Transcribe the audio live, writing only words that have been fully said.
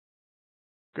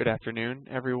Good afternoon,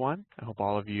 everyone. I hope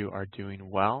all of you are doing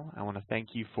well. I want to thank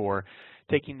you for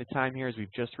taking the time here as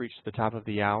we've just reached the top of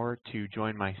the hour to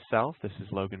join myself. This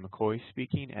is Logan McCoy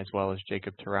speaking, as well as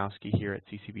Jacob Tarowski here at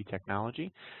CCB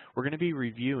Technology. We're going to be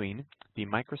reviewing the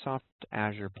Microsoft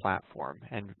Azure platform,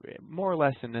 and more or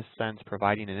less in this sense,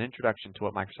 providing an introduction to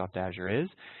what Microsoft Azure is,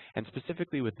 and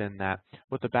specifically within that,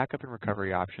 what the backup and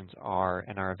recovery options are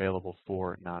and are available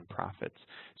for nonprofits.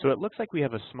 So it looks like we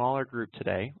have a smaller group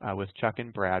today with Chuck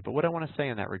and Brad, but what I want to say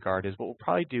in that regard is what we'll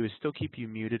probably do is still keep you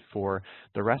muted for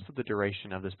the rest of the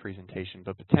duration of this presentation,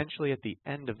 but potentially at the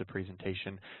end of the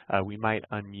presentation, we might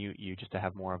unmute you just to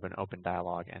have more of an open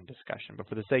dialogue and discussion. But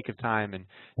for the sake of time and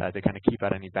to kind of keep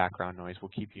out any background noise, we'll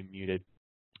keep you muted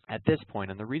at this point.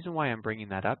 And the reason why I'm bringing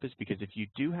that up is because if you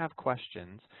do have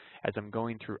questions as I'm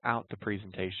going throughout the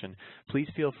presentation, please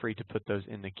feel free to put those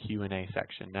in the Q&A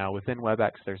section. Now within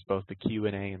WebEx there's both the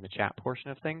Q&A and the chat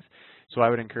portion of things, so I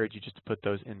would encourage you just to put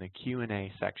those in the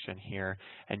Q&A section here,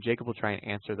 and Jacob will try and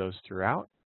answer those throughout,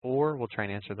 or we'll try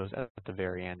and answer those at the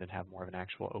very end and have more of an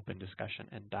actual open discussion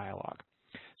and dialogue.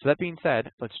 So that being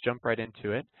said, let's jump right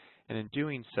into it. And in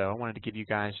doing so, I wanted to give you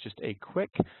guys just a quick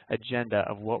agenda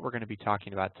of what we're going to be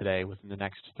talking about today within the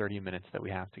next 30 minutes that we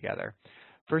have together.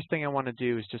 First thing I want to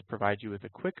do is just provide you with a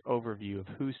quick overview of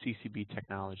who CCB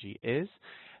Technology is.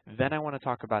 Then I want to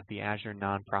talk about the Azure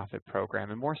Nonprofit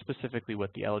Program, and more specifically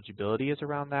what the eligibility is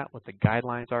around that, what the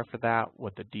guidelines are for that,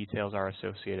 what the details are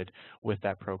associated with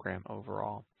that program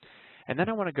overall. And then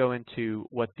I want to go into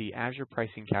what the Azure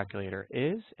Pricing Calculator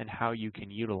is and how you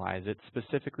can utilize it,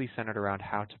 specifically centered around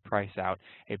how to price out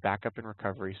a backup and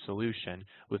recovery solution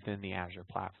within the Azure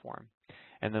platform.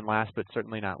 And then last but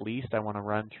certainly not least, I want to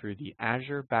run through the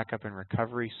Azure Backup and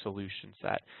Recovery solution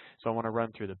set. So I want to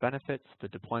run through the benefits, the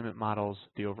deployment models,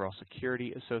 the overall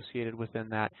security associated within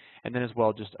that, and then as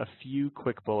well just a few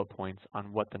quick bullet points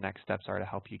on what the next steps are to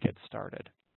help you get started.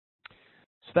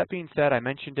 So that being said, I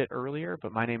mentioned it earlier,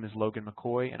 but my name is Logan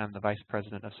McCoy, and I'm the Vice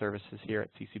President of Services here at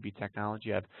CCB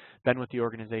Technology. I've been with the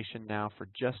organization now for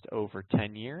just over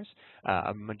 10 years.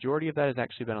 A majority of that has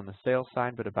actually been on the sales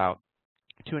side, but about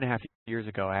 2.5 years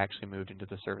ago, I actually moved into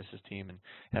the services team and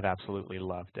have absolutely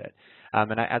loved it.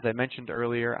 As I mentioned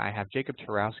earlier, I have Jacob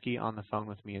Tarowski on the phone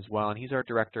with me as well, and he's our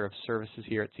Director of Services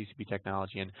here at CCB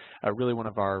Technology and really one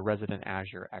of our resident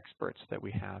Azure experts that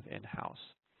we have in-house.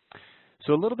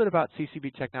 So a little bit about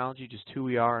CCB Technology, just who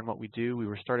we are and what we do. We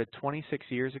were started 26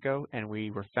 years ago, and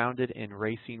we were founded in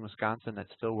Racine, Wisconsin.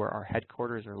 That's still where our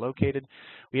headquarters are located.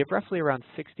 We have roughly around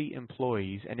 60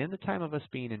 employees, and in the time of us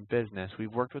being in business,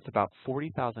 we've worked with about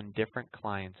 40,000 different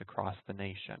clients across the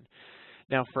nation.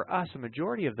 Now, for us, a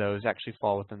majority of those actually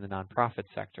fall within the nonprofit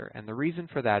sector, and the reason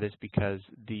for that is because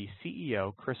the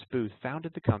CEO, Chris Booth,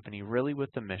 founded the company really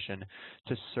with the mission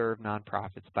to serve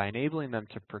nonprofits by enabling them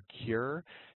to procure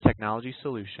technology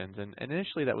solutions, and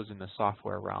initially that was in the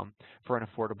software realm, for an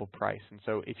affordable price. And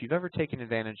so if you've ever taken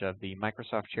advantage of the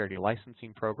Microsoft Charity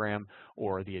Licensing Program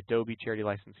or the Adobe Charity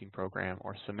Licensing Program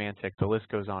or Symantec, the list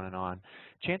goes on,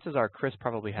 chances are Chris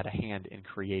probably had a hand in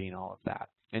creating all of that.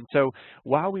 And so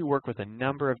while we work with a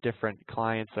number of different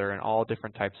clients that are in all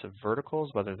different types of verticals,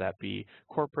 whether that be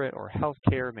corporate or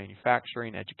healthcare,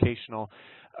 manufacturing, educational,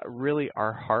 really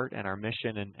our heart and our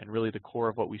mission and really the core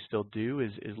of what we still do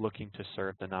is looking to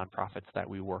serve the nonprofits that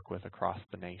we work with across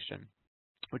the nation,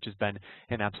 which has been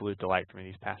an absolute delight for me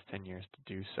these past 10 years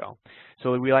to do so.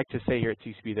 So we like to say here at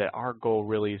CCB that our goal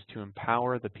really is to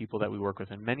empower the people that we work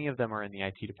with, and many of them are in the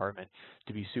IT department,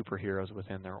 to be superheroes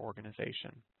within their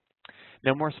organization.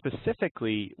 Now, more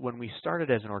specifically, when we started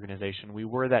as an organization, we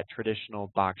were that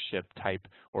traditional box ship type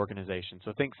organization.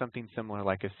 So think something similar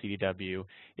like a CDW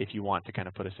if you want to kind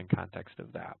of put us in context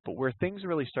of that. But where things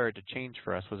really started to change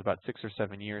for us was about 6 or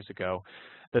 7 years ago.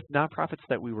 The nonprofits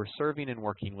that we were serving and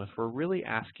working with were really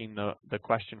asking the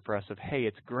question for us of, hey,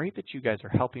 it's great that you guys are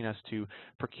helping us to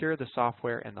procure the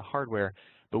software and the hardware,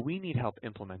 but we need help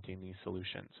implementing these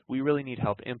solutions. We really need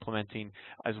help implementing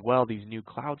as well these new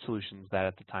cloud solutions that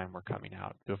at the time were coming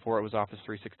out. Before it was Office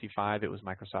 365, it was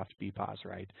Microsoft BPOS,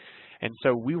 right? And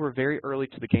so we were very early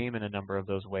to the game in a number of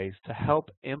those ways to help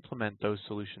implement those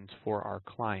solutions for our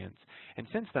clients. And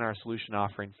since then, our solution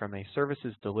offering from a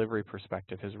services delivery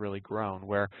perspective has really grown,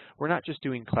 where we're not just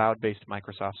doing cloud-based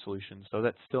Microsoft solutions, though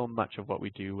that's still much of what we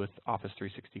do with Office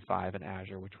 365 and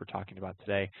Azure, which we're talking about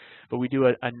today, but we do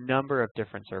a number of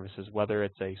different services, whether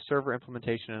it's a server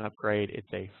implementation and upgrade,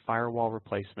 it's a firewall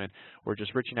replacement, or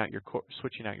just switching out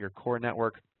your core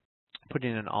network,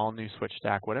 putting in an all-new switch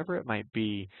stack, whatever it might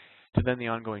be. to then the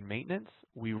ongoing maintenance,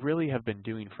 we really have been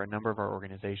doing for a number of our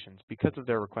organizations because of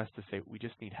their request to say we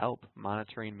just need help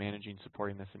monitoring, managing,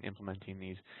 supporting this, and implementing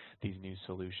these new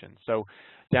solutions. So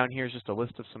down here is just a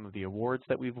list of some of the awards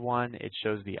that we've won. It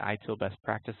shows the ITIL best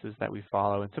practices that we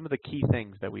follow and some of the key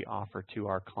things that we offer to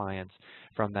our clients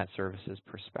from that services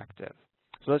perspective.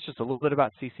 So that's just a little bit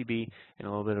about CCB and a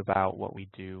little bit about what we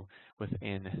do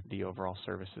within the overall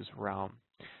services realm.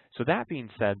 So that being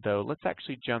said, though, let's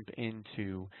actually jump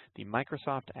into the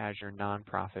Microsoft Azure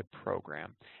Nonprofit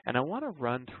Program. And I want to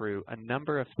run through a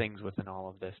number of things within all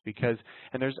of this because,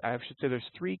 and I should say there's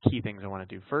three key things I want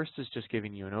to do. First is just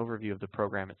giving you an overview of the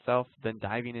program itself, then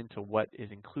diving into what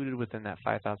is included within that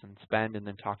 $5,000 spend, and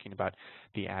then talking about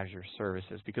the Azure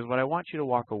services. Because what I want you to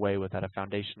walk away with at a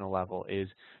foundational level is,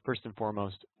 first and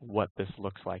foremost, what this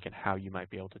looks like and how you might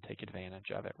be able to take advantage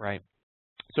of it, right?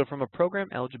 So from a program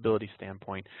eligibility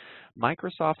standpoint,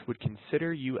 Microsoft would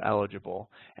consider you eligible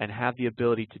and have the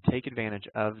ability to take advantage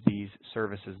of these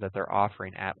services that they're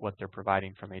offering at what they're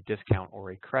providing from a discount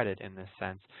or a credit in this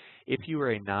sense if you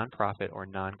are a nonprofit or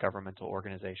non-governmental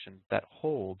organization that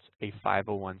holds a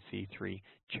 501c3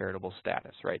 charitable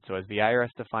status, right? So as the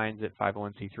IRS defines it,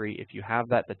 501c3, if you have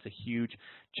that, that's a huge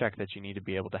check that you need to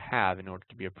be able to have in order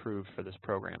to be approved for this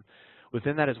program.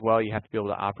 Within that as well, you have to be able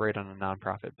to operate on a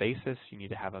nonprofit basis. You need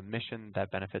to have a mission that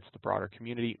benefits the broader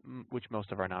community, which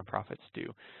most of our nonprofits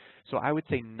do. So I would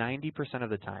say 90% of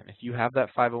the time, if you have that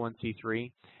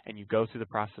 501c3 and you go through the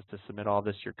process to submit all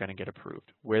this, you're going to get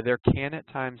approved. Where there can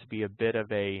at times be a bit of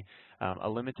a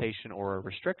limitation or a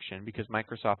restriction, because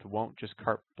Microsoft won't just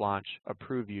carte blanche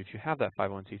approve you if you have that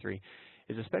 501c3,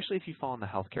 is especially if you fall in the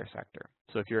healthcare sector.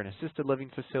 So if you're an assisted living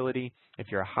facility, if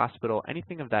you're a hospital,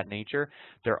 anything of that nature,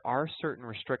 there are certain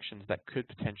restrictions that could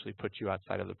potentially put you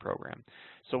outside of the program.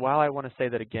 So while I want to say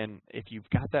that, again, if you've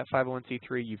got that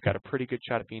 501c3, you've got a pretty good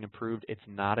shot at being approved. It's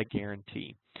not a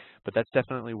guarantee, but that's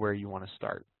definitely where you want to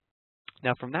start.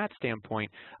 Now, from that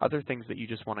standpoint, other things that you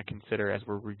just want to consider as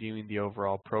we're reviewing the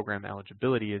overall program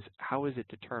eligibility is how is it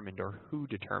determined, or who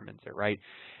determines it, right?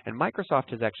 And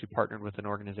Microsoft has actually partnered with an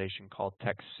organization called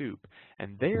TechSoup,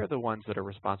 and they are the ones that are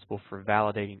responsible for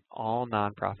validating all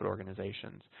nonprofit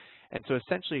organizations. And so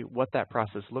essentially what that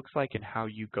process looks like and how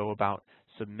you go about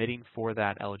submitting for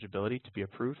that eligibility to be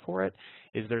approved for it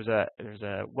is there's a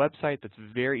website that's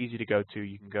very easy to go to.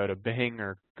 You can go to Bing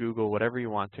or Google, whatever you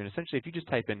want to, and essentially if you just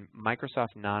type in Microsoft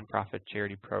Nonprofit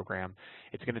Charity Program,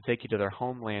 it's going to take you to their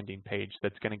home landing page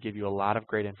that's going to give you a lot of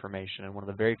great information. And one of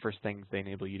the very first things they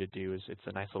enable you to do is it's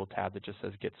a nice little tab that just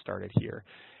says Get Started Here.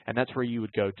 And that's where you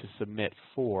would go to submit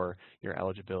for your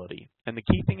eligibility. And the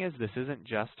key thing is this isn't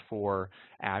just for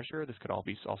Azure. This could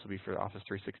also be for Office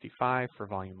 365, for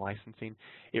volume licensing.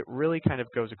 It really kind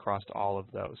of goes across all of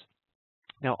those.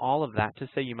 Now, all of that to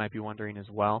say, you might be wondering as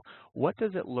well, what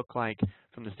does it look like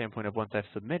from the standpoint of once I've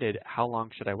submitted, how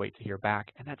long should I wait to hear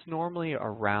back? And that's normally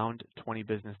around 20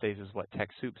 business days is what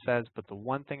TechSoup says, but the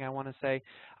one thing I want to say,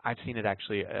 I've seen it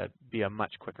actually be a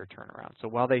much quicker turnaround. So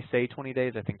while they say 20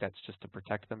 days, I think that's just to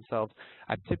protect themselves.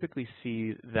 I typically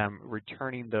see them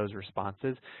returning those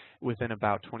responses within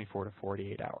about 24 to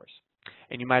 48 hours.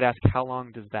 And you might ask, how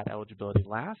long does that eligibility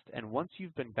last? And once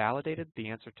you've been validated, the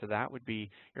answer to that would be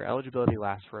your eligibility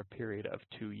lasts for a period of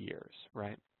 2 years,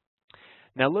 right?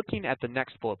 Now looking at the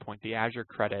next bullet point, the Azure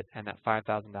credit and that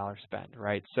 $5,000 spend,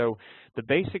 right? So the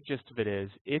basic gist of it is,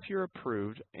 if you're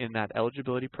approved in that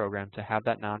eligibility program to have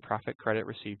that nonprofit credit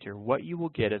received here, what you will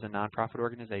get as a nonprofit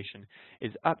organization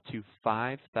is up to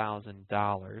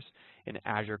 $5,000 in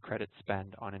Azure credit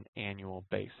spend on an annual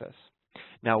basis.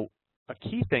 Now, a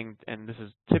key thing, and this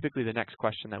is typically the next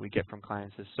question that we get from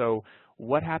clients, is so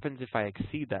what happens if I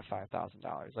exceed that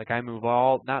 $5,000? Like I move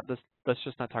all, let's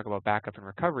just not talk about backup and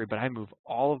recovery, but I move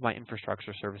all of my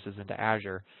infrastructure services into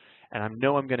Azure, and I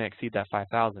know I'm going to exceed that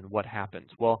 $5,000, what happens?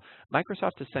 Well,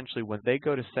 Microsoft essentially, when they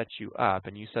go to set you up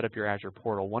and you set up your Azure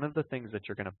portal, one of the things that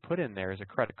you're going to put in there is a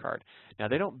credit card. Now,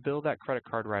 they don't bill that credit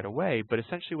card right away, but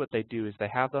essentially what they do is they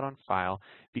have that on file,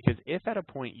 because if at a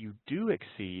point you do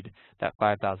exceed that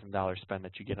 $5,000 spend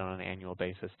that you get on an annual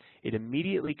basis, it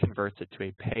immediately converts it to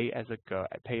a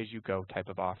pay-as-you-go type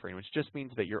of offering, which just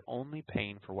means that you're only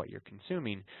paying for what you're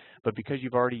consuming, but because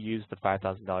you've already used the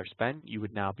 $5,000 spend, you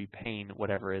would now be paying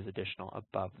whatever is additional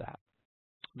above that.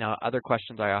 Now, other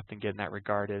questions I often get in that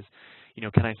regard is,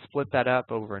 can I split that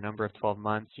up over a number of 12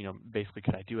 months? Basically,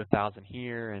 could I do 1,000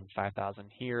 here and 5,000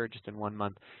 here just in 1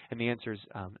 month? And the answer is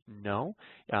no.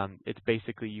 It's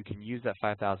basically you can use that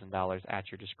 $5,000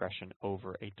 at your discretion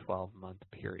over a 12-month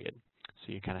period.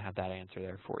 So you kind of have that answer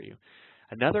there for you.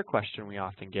 Another question we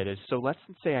often get is, so let's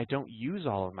say I don't use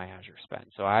all of my Azure spend.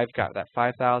 So I've got that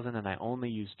 5,000 and I only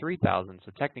use 3,000,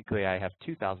 so technically I have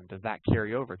 2,000. Does that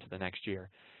carry over to the next year?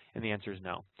 And the answer is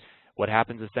no. What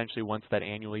happens essentially once that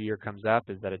annual year comes up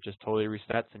is that it just totally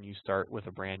resets and you start with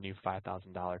a brand new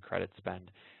 $5,000 credit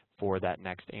spend for that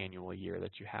next annual year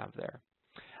that you have there.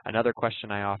 Another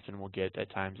question I often will get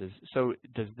at times is, so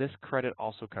does this credit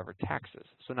also cover taxes?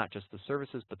 So not just the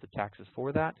services, but the taxes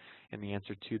for that? And the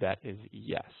answer to that is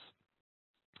yes.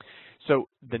 So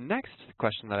the next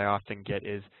question that I often get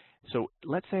is, so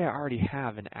let's say I already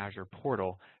have an Azure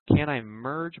portal. Can I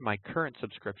merge my current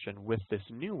subscription with this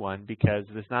new one because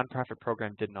this nonprofit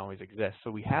program didn't always exist? So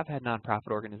we have had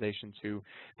nonprofit organizations who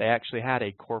they actually had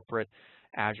a corporate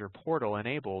Azure portal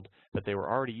enabled that they were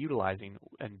already utilizing,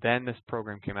 and then this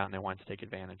program came out and they wanted to take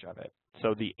advantage of it.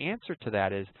 So the answer to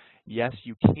that is yes,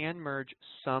 you can merge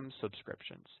some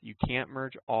subscriptions. You can't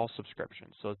merge all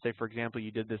subscriptions. So let's say, for example,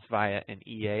 you did this via an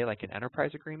EA, like an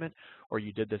enterprise agreement, or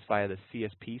you did this via the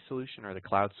CSP solution or the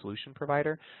cloud solution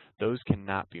provider. Those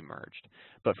cannot be merged.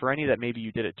 But for any that maybe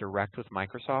you did it direct with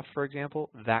Microsoft, for example,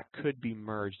 that could be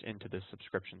merged into this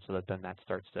subscription so that then that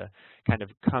starts to kind of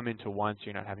come into one so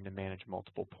you're not having to manage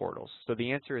multiple portals. So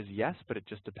the answer is yes, but it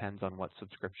just depends on what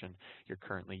subscription you're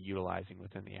currently utilizing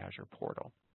within the Azure portal.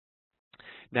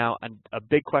 Now, a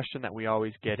big question that we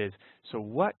always get is, so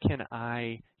what can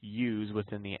I use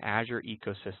within the Azure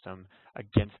ecosystem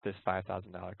against this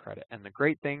 $5,000 credit? And the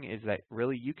great thing is that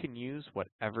really you can use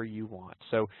whatever you want.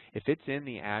 So if it's in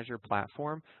the Azure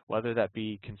platform, whether that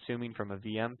be consuming from a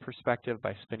VM perspective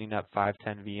by spinning up 5,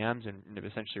 10 VMs and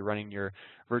essentially running your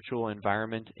virtual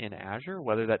environment in Azure,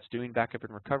 whether that's doing backup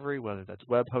and recovery, whether that's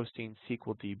web hosting,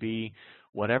 SQL DB,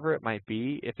 whatever it might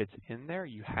be, if it's in there,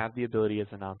 you have the ability as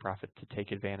a nonprofit to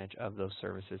take advantage of those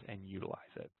services and utilize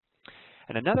it.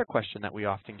 And another question that we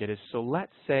often get is, so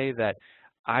let's say that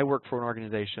I work for an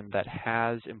organization that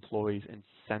has employees in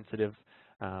sensitive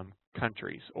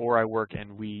countries, or I work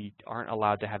and we aren't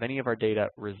allowed to have any of our data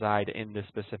reside in this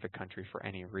specific country for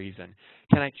any reason.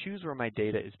 Can I choose where my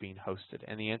data is being hosted?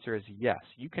 And the answer is yes.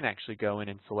 You can actually go in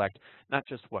and select not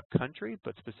just what country,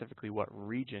 but specifically what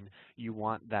region you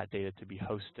want that data to be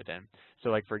hosted in. So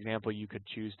like, for example, you could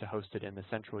choose to host it in the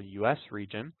central U.S.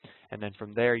 region, and then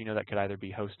from there, that could either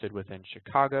be hosted within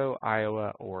Chicago,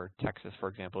 Iowa, or Texas, for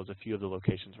example, is a few of the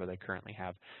locations where they currently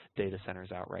have data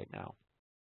centers out right now.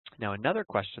 Now, another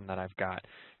question that I've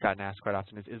gotten asked quite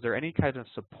often is there any kind of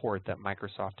support that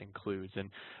Microsoft includes? And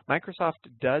Microsoft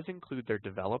does include their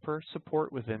developer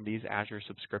support within these Azure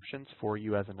subscriptions for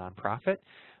you as a nonprofit.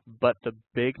 But the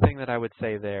big thing that I would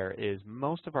say there is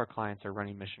most of our clients are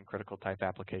running mission-critical type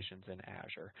applications in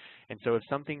Azure. And so if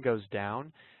something goes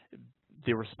down,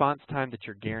 the response time that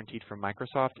you're guaranteed from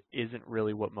Microsoft isn't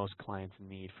really what most clients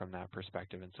need from that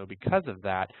perspective. And so because of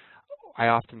that, I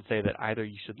often say that either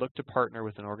you should look to partner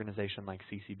with an organization like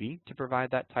CCB to provide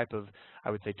that type of,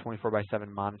 I would say, 24/7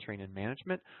 monitoring and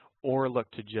management, or look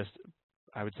to just,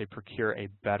 I would say, procure a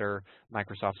better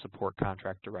Microsoft support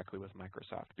contract directly with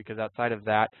Microsoft. Because outside of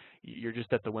that, you're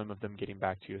just at the whim of them getting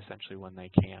back to you essentially when they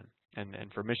can.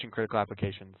 And for mission-critical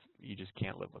applications, you just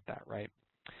can't live with that, right?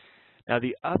 Now,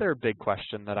 the other big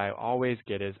question that I always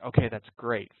get is, okay, that's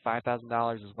great.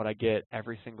 $5,000 is what I get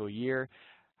every single year.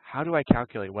 How do I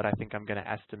calculate what I think I'm going to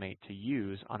estimate to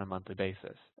use on a monthly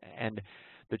basis? And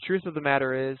the truth of the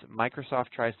matter is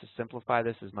Microsoft tries to simplify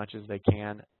this as much as they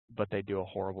can, but they do a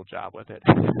horrible job with it.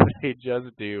 They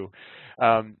just do.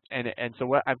 And so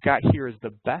what I've got here is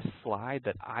the best slide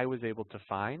that I was able to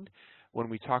find when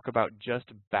we talk about just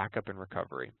backup and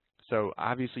recovery. So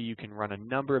obviously you can run a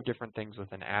number of different things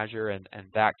within Azure, and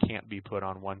that can't be put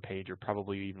on one page or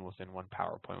probably even within one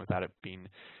PowerPoint without it being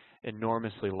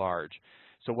enormously large.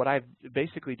 So what I've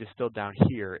basically distilled down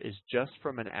here is just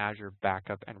from an Azure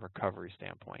backup and recovery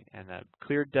standpoint. And the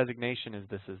clear designation is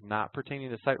this is not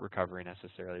pertaining to site recovery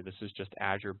necessarily. This is just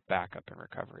Azure backup and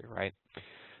recovery, right?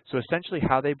 So essentially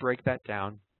how they break that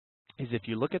down is if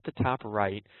you look at the top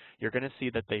right, you're going to see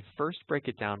that they first break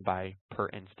it down by per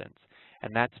instance.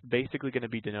 And that's basically going to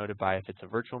be denoted by if it's a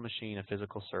virtual machine, a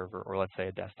physical server, or let's say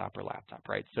a desktop or laptop,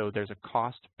 right? So there's a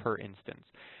cost per instance.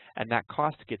 And that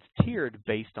cost gets tiered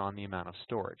based on the amount of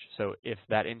storage. So if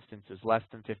that instance is less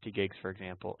than 50 gigs, for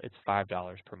example, it's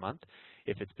 $5 per month.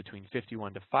 If it's between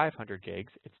 51 to 500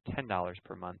 gigs, it's $10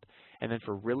 per month. And then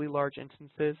for really large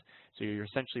instances, so you're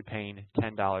essentially paying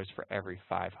 $10 for every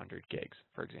 500 gigs,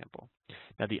 for example.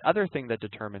 Now, the other thing that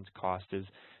determines cost is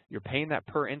you're paying that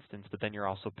per instance, but then you're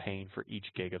also paying for each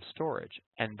gig of storage.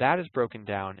 And that is broken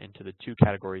down into the two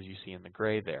categories you see in the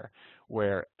gray there,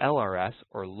 where LRS,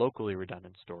 or locally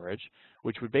redundant storage,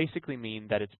 which would basically mean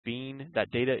that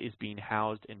that data is being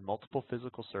housed in multiple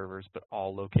physical servers, but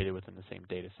all located within the same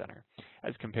data center,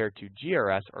 as compared to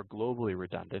GRS, or globally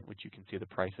redundant, which you can see the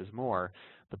price is more.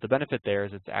 But the benefit there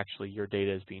is it's actually your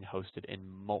data is being hosted in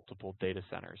multiple data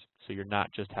centers. So you're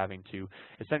not just having to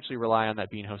essentially rely on that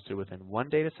being hosted within one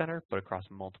data center, but across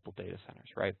multiple data centers,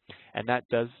 right? And that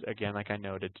does, again, like I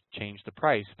noted, change the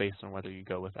price based on whether you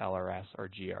go with LRS or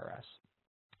GRS.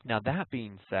 Now that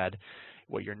being said,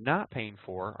 what you're not paying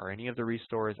for are any of the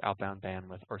restores, outbound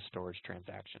bandwidth, or storage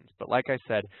transactions. But like I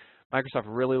said, Microsoft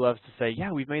really loves to say,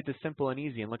 yeah, we've made this simple and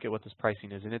easy, and look at what this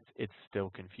pricing is, and it's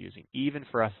still confusing. Even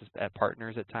for us as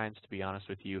partners at times, to be honest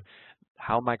with you,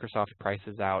 how Microsoft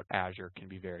prices out Azure can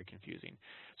be very confusing.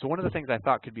 So one of the things I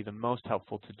thought could be the most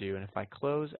helpful to do, and if I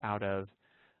close out of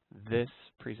this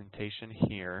presentation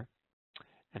here,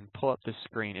 and pull up this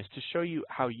screen, is to show you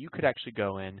how you could actually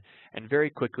go in and very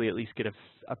quickly at least get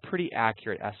a pretty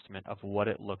accurate estimate of what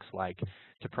it looks like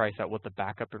to price out what the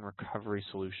backup and recovery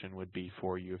solution would be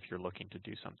for you if you're looking to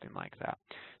do something like that.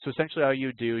 So essentially all you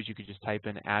would do is you could just type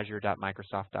in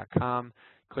azure.microsoft.com,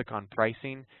 click on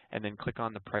pricing, and then click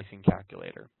on the pricing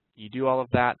calculator. You do all of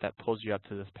that, that pulls you up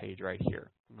to this page right here,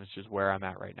 which is where I'm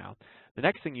at right now. The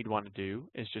next thing you'd want to do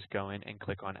is just go in and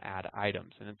click on Add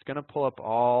Items, and it's going to pull up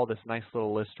all this nice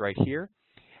little list right here.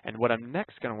 And what I'm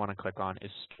next going to want to click on is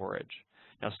Storage.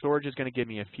 Now storage is going to give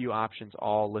me a few options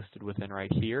all listed within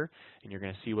right here, and you're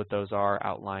going to see what those are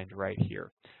outlined right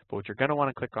here. But what you're going to want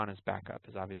to click on is Backup,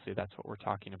 because obviously that's what we're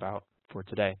talking about for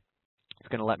today. It's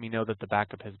going to let me know that the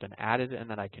backup has been added and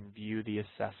that I can view the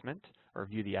assessment, or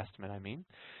view the estimate, I mean.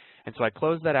 And so I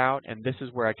close that out, and this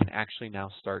is where I can actually now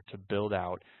start to build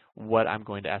out what I'm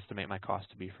going to estimate my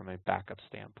cost to be from a backup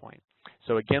standpoint.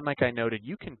 So again, like I noted,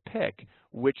 you can pick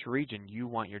which region you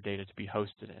want your data to be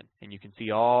hosted in, and you can see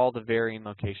all the varying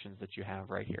locations that you have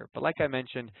right here. But like I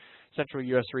mentioned, Central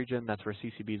U.S. region, that's where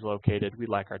CCB is located. We'd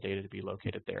like our data to be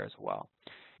located there as well.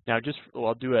 Now,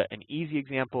 I'll do an easy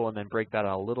example and then break that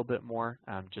out a little bit more,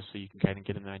 just so you can kind of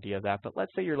get an idea of that. But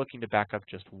let's say you're looking to back up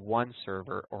just one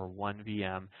server or one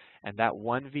VM, and that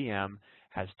one VM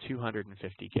has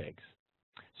 250 gigs.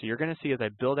 So you're going to see as I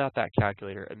build out that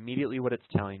calculator, immediately what it's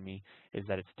telling me is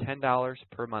that it's $10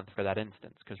 per month for that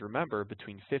instance. Because remember,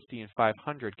 between 50 and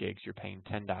 500 gigs, you're paying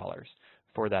 $10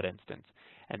 for that instance.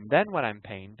 And then what I'm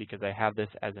paying, because I have this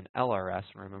as an LRS,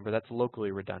 and remember that's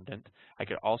locally redundant, I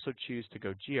could also choose to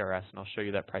go GRS, and I'll show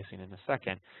you that pricing in a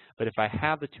second. But if I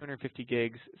have the 250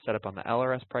 gigs set up on the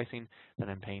LRS pricing, then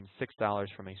I'm paying $6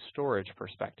 from a storage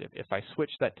perspective. If I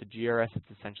switch that to GRS,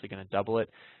 it's essentially going to double it,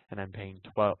 and I'm paying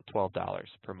 $12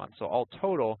 per month. So all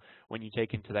total, when you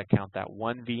take into account that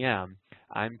one VM,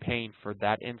 I'm paying for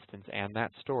that instance and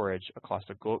that storage across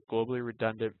a globally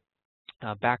redundant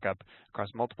backup across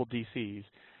multiple DCs,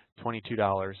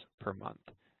 $22 per month.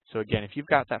 So again, if you've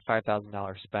got that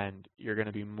 $5,000 spend, you're going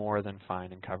to be more than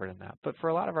fine and covered in that. But for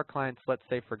a lot of our clients, let's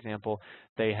say, for example,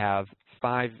 they have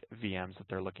 5 VMs that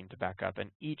they're looking to back up, and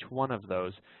each one of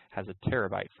those has a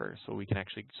terabyte first. So we can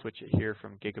actually switch it here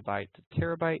from gigabyte to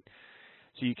terabyte.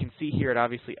 So you can see here it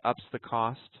obviously ups the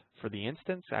cost for the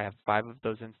instance. I have 5 of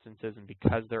those instances, and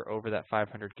because they're over that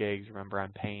 500 gigs, remember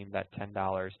I'm paying that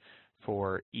 $10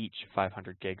 for each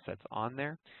 500 gigs that's on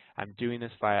there. I'm doing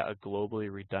this via a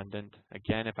globally redundant.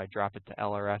 Again, if I drop it to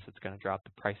LRS, it's going to drop the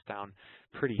price down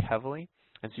pretty heavily.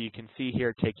 And so you can see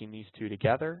here, taking these two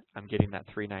together, I'm getting that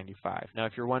 $395. Now,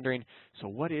 if you're wondering, so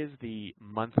what is the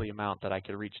monthly amount that I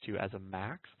could reach to as a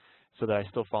max so that I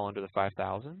still fall under the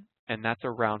 $5,000? And that's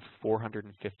around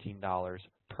 $415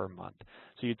 per month.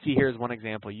 So you'd see here as one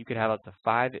example, you could have up to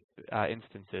 5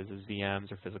 instances as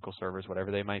VMs or physical servers,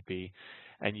 whatever they might be,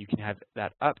 and you can have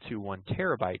that up to 1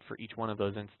 terabyte for each one of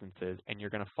those instances, and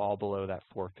you're going to fall below that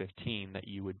 $415 that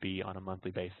you would be on a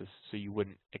monthly basis, so you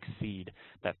wouldn't exceed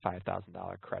that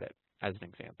 $5,000 credit, as an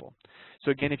example.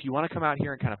 So again, if you want to come out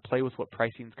here and kind of play with what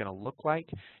pricing is going to look like,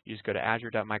 you just go to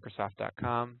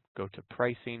azure.microsoft.com, go to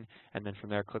pricing, and then from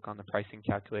there click on the pricing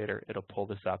calculator. It'll pull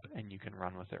this up, and you can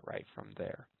run with it right from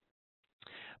there.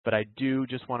 But I do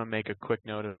just want to make a quick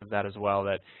note of that as well,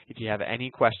 that if you have any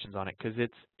questions on it, because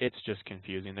it's just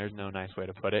confusing, there's no nice way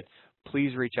to put it,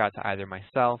 please reach out to either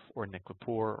myself or Nick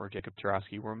Lepore or Jacob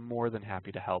Turowski. We're more than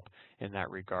happy to help in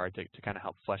that regard to kind of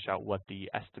help flesh out what the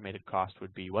estimated cost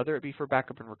would be, whether it be for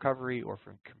backup and recovery or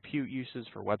for compute uses,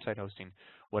 for website hosting,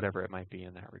 whatever it might be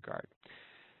in that regard.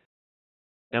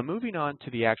 Now moving on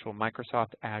to the actual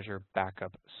Microsoft Azure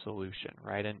backup solution,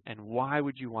 right? And why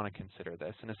would you want to consider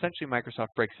this? And essentially Microsoft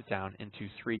breaks it down into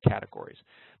three categories.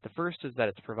 The first is that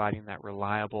it's providing that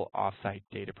reliable offsite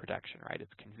data protection, right?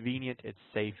 It's convenient, it's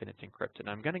safe, and it's encrypted. And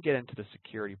I'm going to get into the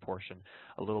security portion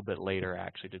a little bit later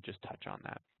actually to just touch on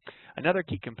that. Another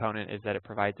key component is that it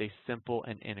provides a simple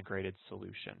and integrated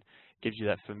solution. It gives you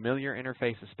that familiar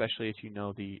interface, especially if you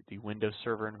know the Windows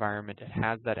Server environment. It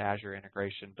has that Azure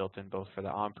integration built in both for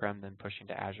the on-prem, then pushing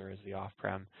to Azure as the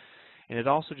off-prem. And it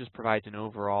also just provides an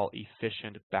overall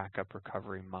efficient backup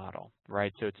recovery model,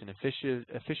 right? So it's an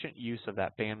efficient use of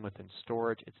that bandwidth and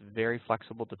storage. It's very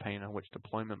flexible depending on which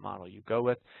deployment model you go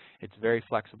with. It's very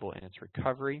flexible in its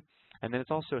recovery. And then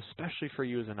it's also, especially for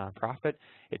you as a nonprofit,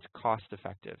 it's cost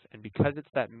effective. And because it's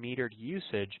that metered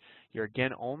usage, you're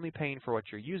again only paying for what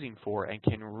you're using for and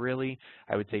can really,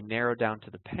 I would say, narrow down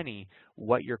to the penny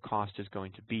what your cost is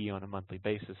going to be on a monthly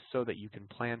basis so that you can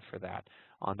plan for that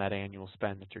on that annual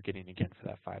spend that you're getting again for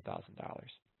that $5,000.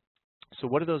 So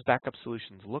what do those backup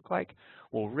solutions look like?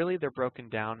 Well, really they're broken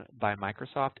down by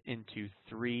Microsoft into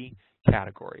three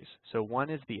categories. So one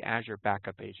is the Azure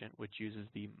Backup Agent, which uses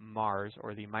the MARS,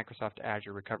 or the Microsoft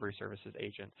Azure Recovery Services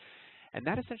Agent. And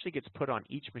that essentially gets put on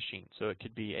each machine. So it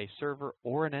could be a server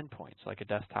or an endpoint, so like a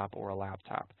desktop or a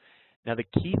laptop. Now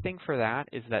the key thing for that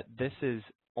is that this is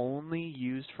only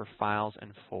used for files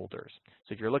and folders.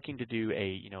 So if you're looking to do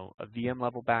a VM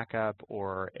level backup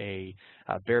or a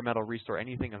bare metal restore,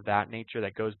 anything of that nature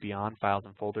that goes beyond files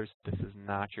and folders, this is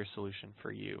not your solution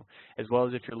for you. As well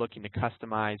as if you're looking to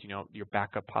customize, your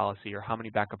backup policy or how many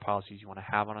backup policies you want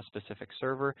to have on a specific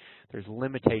server, there's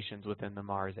limitations within the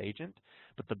MARS agent.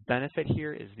 But the benefit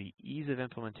here is the ease of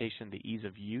implementation, the ease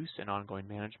of use and ongoing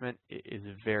management is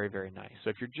very, very nice. So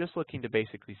if you're just looking to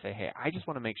basically say, hey, I just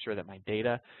want to make sure that my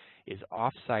data is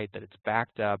off-site, that it's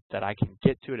backed up, that I can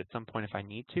get to it at some point if I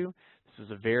need to, this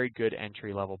is a very good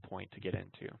entry-level point to get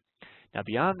into. Now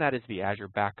beyond that is the Azure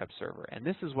Backup Server, and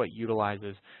this is what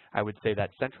utilizes, I would say,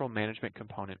 that central management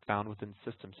component found within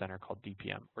System Center called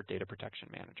DPM, or Data Protection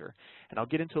Manager. And I'll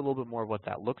get into a little bit more of what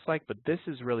that looks like, but this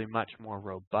is really much more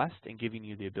robust in giving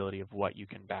you the ability of what you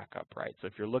can back up, right? So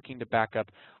if you're looking to back up,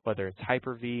 whether it's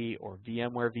Hyper-V or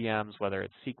VMware VMs, whether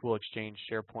it's SQL, Exchange,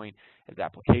 SharePoint, as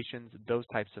applications, those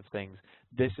types of things,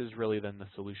 this is really then the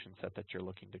solution set that you're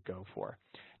looking to go for.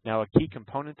 Now, a key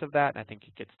component of that, and I think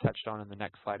it gets touched on in the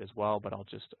next slide as well, but I'll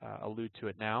just allude to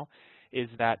it now, is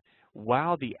that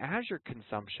while the Azure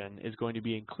consumption is going to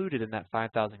be included in that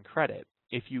 5,000 credit,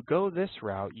 if you go this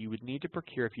route, you would need to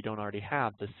procure, if you don't already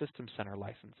have, the System Center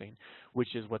licensing,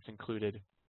 which is what's included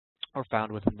or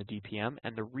found within the DPM.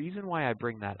 And the reason why I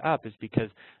bring that up is because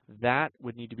that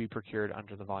would need to be procured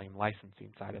under the volume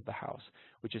licensing side of the house,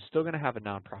 which is still going to have a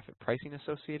nonprofit pricing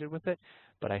associated with it.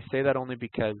 But I say that only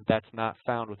because that's not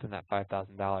found within that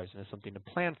 $5,000 and is something to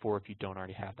plan for if you don't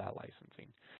already have that licensing.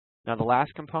 Now the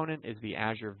last component is the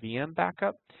Azure VM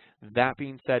backup. That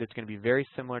being said, it's going to be very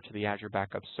similar to the Azure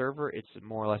Backup Server. It's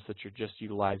more or less that you're just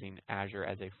utilizing Azure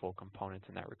as a full component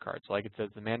in that regard. So like it says,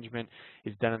 the management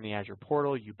is done in the Azure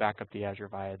portal. You back up the Azure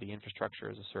via the infrastructure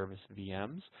as a service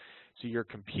VMs. So your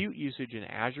compute usage in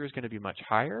Azure is going to be much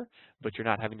higher, but you're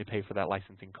not having to pay for that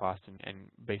licensing cost and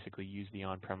basically use the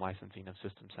on-prem licensing of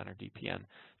System Center DPM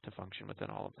to function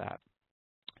within all of that.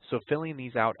 So filling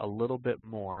these out a little bit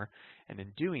more, and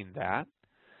in doing that,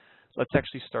 let's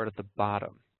actually start at the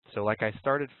bottom. So like I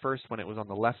started first when it was on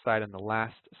the left side in the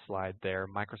last slide there,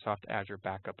 Microsoft Azure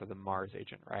Backup of the MARS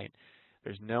agent, right?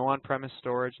 There's no on-premise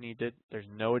storage needed. There's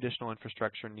no additional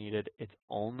infrastructure needed. It's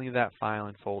only that file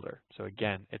and folder. So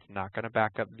again, it's not going to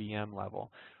back up VM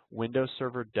level. Windows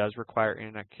Server does require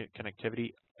internet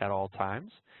connectivity at all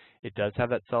times. It does have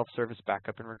that self-service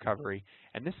backup and recovery,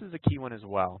 and this is a key one as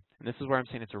well. And this is where I'm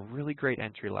saying it's a really great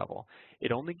entry level.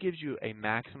 It only gives you a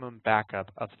maximum backup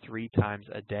of 3 times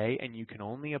a day, and you can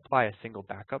only apply a single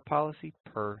backup policy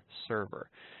per server.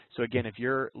 So again, if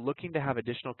you're looking to have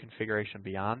additional configuration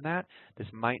beyond that, this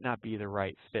might not be the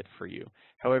right fit for you.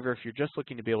 However, if you're just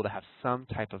looking to be able to have some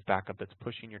type of backup that's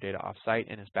pushing your data off-site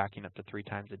and is backing up to 3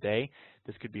 times a day,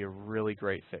 this could be a really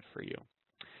great fit for you.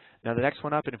 Now the next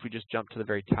one up, and if we just jump to the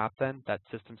very top then, that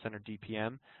System Center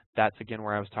DPM, that's again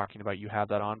where I was talking about you have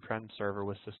that on-prem server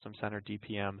with System Center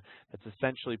DPM that's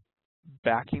essentially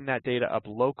backing that data up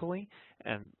locally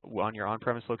and on your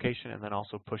on-premise location, and then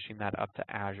also pushing that up to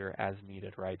Azure as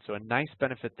needed, right? So a nice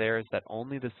benefit there is that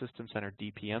only the System Center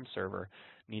DPM server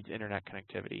needs internet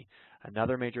connectivity.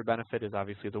 Another major benefit is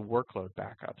obviously the workload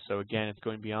backup. So again, it's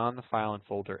going beyond the file and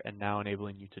folder and now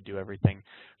enabling you to do everything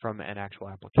from an actual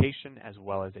application as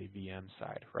well as a VM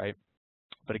side, right?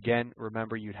 But again,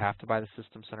 remember you'd have to buy the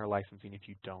System Center licensing if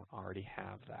you don't already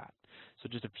have that. So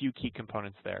just a few key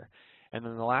components there. And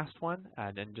then the last one,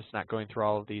 and just not going through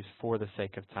all of these for the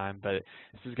sake of time, but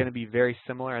this is going to be very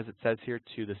similar, as it says here,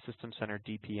 to the System Center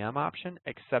DPM option,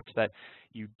 except that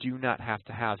you do not have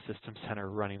to have System Center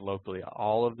running locally.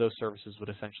 All of those services would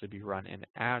essentially be run in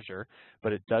Azure,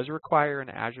 but it does require an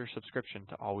Azure subscription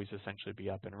to always essentially be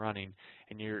up and running.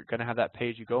 And you're going to have that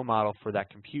pay-as-you-go model for that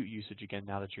compute usage, again,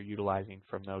 now that you're utilizing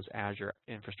from those Azure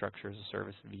Infrastructure as a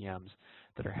Service VMs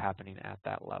that are happening at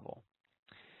that level.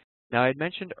 Now, I had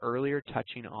mentioned earlier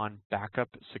touching on backup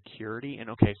security, and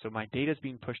okay, so my data is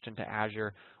being pushed into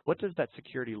Azure. What does that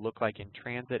security look like in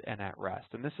transit and at rest?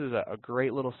 And this is a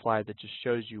great little slide that just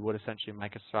shows you what essentially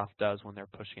Microsoft does when they're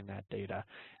pushing that data.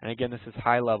 And again, this is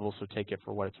high level, so take it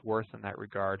for what it's worth in that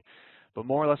regard. But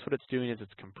more or less what it's doing is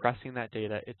it's compressing that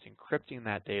data, it's encrypting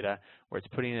that data, where it's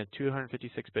putting a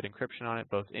 256-bit encryption on it,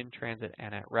 both in transit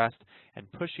and at rest, and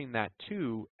pushing that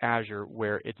to Azure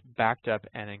where it's backed up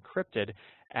and encrypted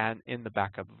and in the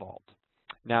backup vault.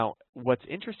 Now, what's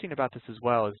interesting about this as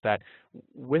well is that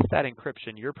with that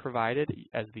encryption, you're provided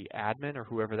as the admin or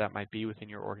whoever that might be within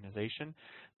your organization,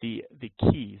 the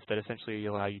keys that essentially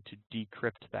allow you to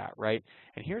decrypt that, right?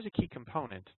 And here's a key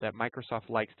component that Microsoft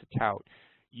likes to tout.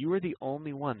 You are the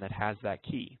only one that has that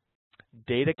key.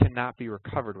 Data cannot be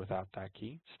recovered without that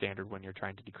key, standard when you're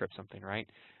trying to decrypt something, right?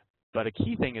 But a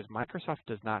key thing is Microsoft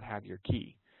does not have your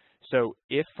key. So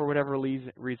if for whatever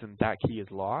reason that key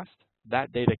is lost,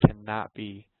 that data cannot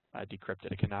be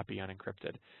decrypted. It cannot be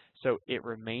unencrypted. So it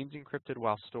remains encrypted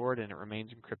while stored, and it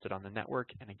remains encrypted on the network.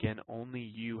 And again, only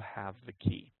you have the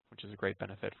key, which is a great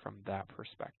benefit from that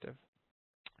perspective,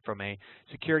 from a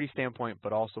security standpoint,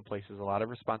 but also places a lot of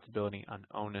responsibility and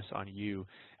onus on you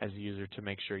as a user to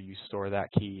make sure you store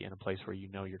that key in a place where you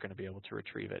know you're going to be able to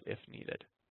retrieve it if needed.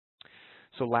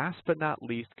 So last but not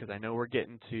least, because I know we're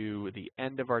getting to the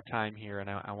end of our time here, and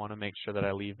I want to make sure that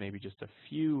I leave maybe just a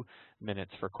few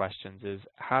minutes for questions, is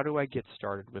how do I get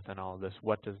started within all of this?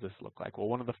 What does this look like? Well,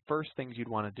 one of the first things you'd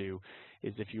want to do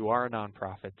is, if you are a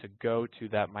nonprofit, to go to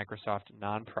that Microsoft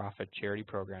nonprofit charity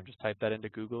program. Just type that into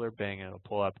Google or Bing, and it'll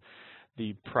pull up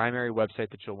the primary website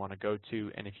that you'll want to go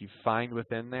to. And if you find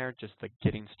within there just the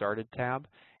Getting Started tab,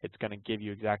 it's going to give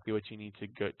you exactly what you need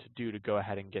to do to go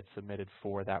ahead and get submitted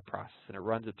for that process. And it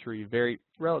runs it through you very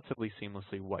relatively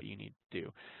seamlessly what you need to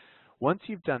do. Once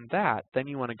you've done that, then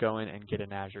you want to go in and get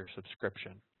an Azure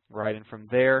subscription, right? And from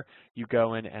there, you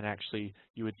go in and actually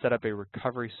you would set up a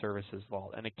recovery services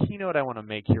vault. And a keynote I want to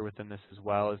make here within this as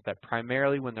well is that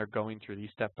primarily when they're going through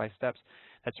these step-by-steps,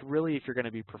 that's really if you're going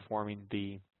to be performing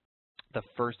the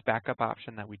first backup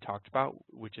option that we talked about,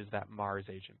 which is that Mars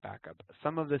agent backup.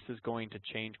 Some of this is going to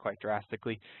change quite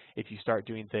drastically if you start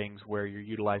doing things where you're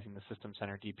utilizing the System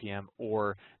Center DPM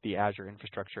or the Azure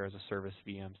Infrastructure as a Service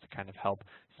VMs to kind of help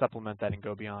supplement that and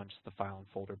go beyond just the file and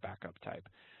folder backup type.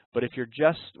 But if you're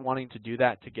just wanting to do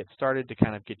that to get started, to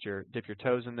kind of dip your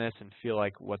toes in this and feel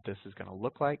like what this is going to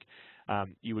look like,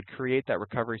 you would create that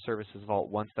recovery services vault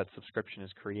once that subscription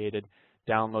is created,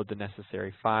 download the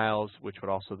necessary files, which would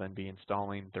also then be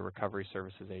installing the recovery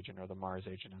services agent, or the Mars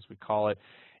agent as we call it.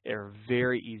 They're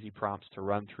very easy prompts to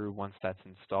run through once that's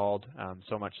installed,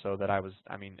 so much so that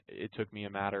it took me a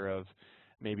matter of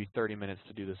maybe 30 minutes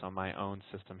to do this on my own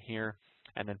system here,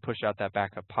 and then push out that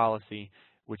backup policy,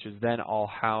 which is then all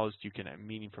housed. You can,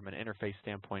 meaning from an interface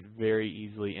standpoint, very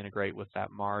easily integrate with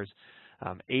that Mars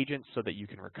agent so that you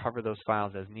can recover those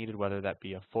files as needed, whether that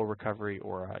be a full recovery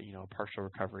or a partial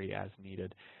recovery as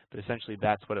needed. But essentially,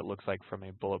 that's what it looks like from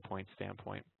a bullet point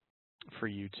standpoint for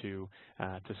you to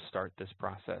start this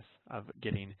process of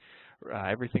getting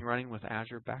everything running with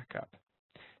Azure Backup.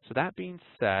 So that being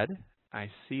said, I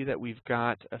see that we've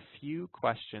got a few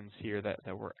questions here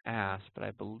that were asked, but I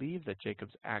believe that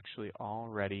Jacob's actually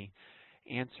already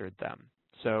answered them.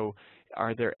 So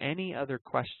are there any other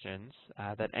questions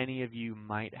that any of you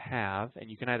might have? And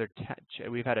you can either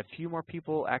we've had a few more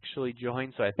people actually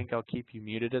join, so I think I'll keep you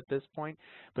muted at this point.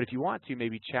 But if you want to,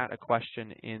 maybe chat a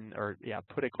question in, or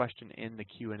put a question in the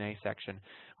Q&A section.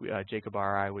 Jacob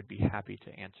or I would be happy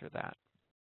to answer that.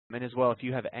 And as well, if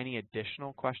you have any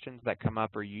additional questions that come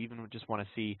up, or you even just want to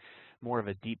see more of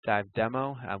a deep dive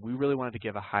demo, we really wanted to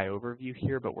give a high overview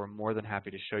here, but we're more than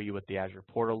happy to show you what the Azure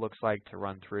portal looks like, to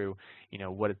run through,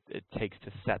 what it takes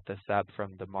to set this up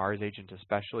from the Mars agent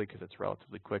especially, because it's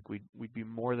relatively quick. We'd be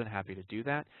more than happy to do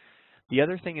that. The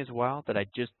other thing as well that I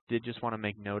just want to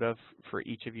make note of for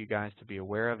each of you guys to be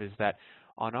aware of is that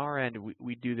on our end,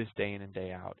 we do this day in and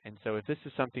day out. And so if this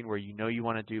is something where you know you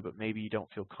want to do, but maybe you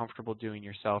don't feel comfortable doing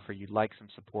yourself or you'd like some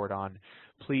support on,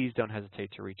 please don't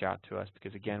hesitate to reach out to us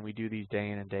because, again, we do these day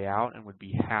in and day out and would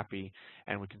be happy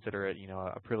and would consider it,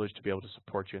 a privilege to be able to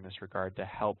support you in this regard to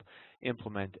help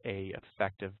implement a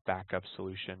effective backup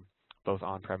solution, both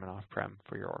on-prem and off-prem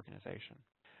for your organization.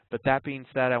 But that being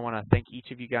said, I want to thank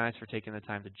each of you guys for taking the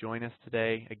time to join us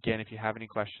today. Again, if you have any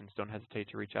questions, don't hesitate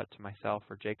to reach out to myself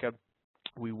or Jacob.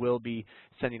 We will be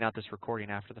sending out this recording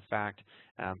after the fact,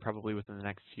 probably within the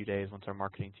next few days once our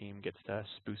marketing team gets to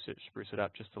spruce it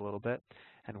up just a little bit,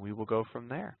 and we will go from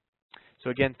there. So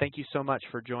again, thank you so much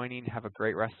for joining. Have a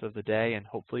great rest of the day, and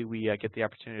hopefully we get the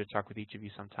opportunity to talk with each of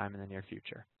you sometime in the near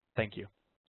future. Thank you.